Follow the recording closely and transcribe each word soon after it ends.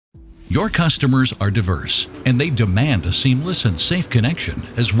Your customers are diverse, and they demand a seamless and safe connection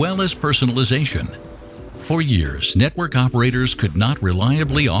as well as personalization. For years, network operators could not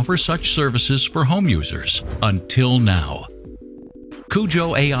reliably offer such services for home users until now.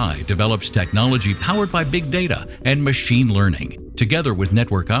 Cujo AI develops technology powered by big data and machine learning. Together with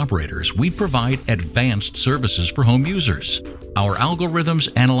network operators, we provide advanced services for home users. Our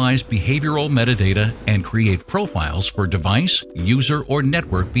algorithms analyze behavioral metadata and create profiles for device, user, or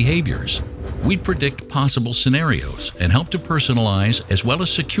network behaviors. We predict possible scenarios and help to personalize as well as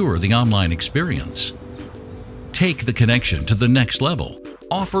secure the online experience. Take the connection to the next level.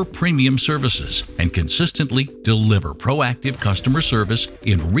 Offer premium services and consistently deliver proactive customer service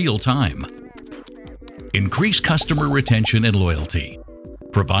in real time. Increase customer retention and loyalty.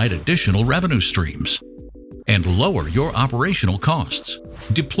 Provide additional revenue streams. And lower your operational costs.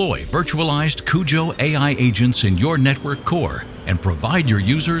 Deploy virtualized Cujo AI agents in your network core and provide your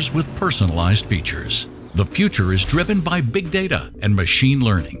users with personalized features. The future is driven by big data and machine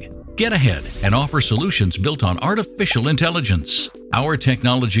learning. Get ahead and offer solutions built on artificial intelligence. Our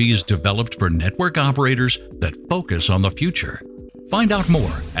technology is developed for network operators that focus on the future. Find out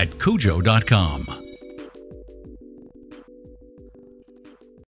more at Cujo.com.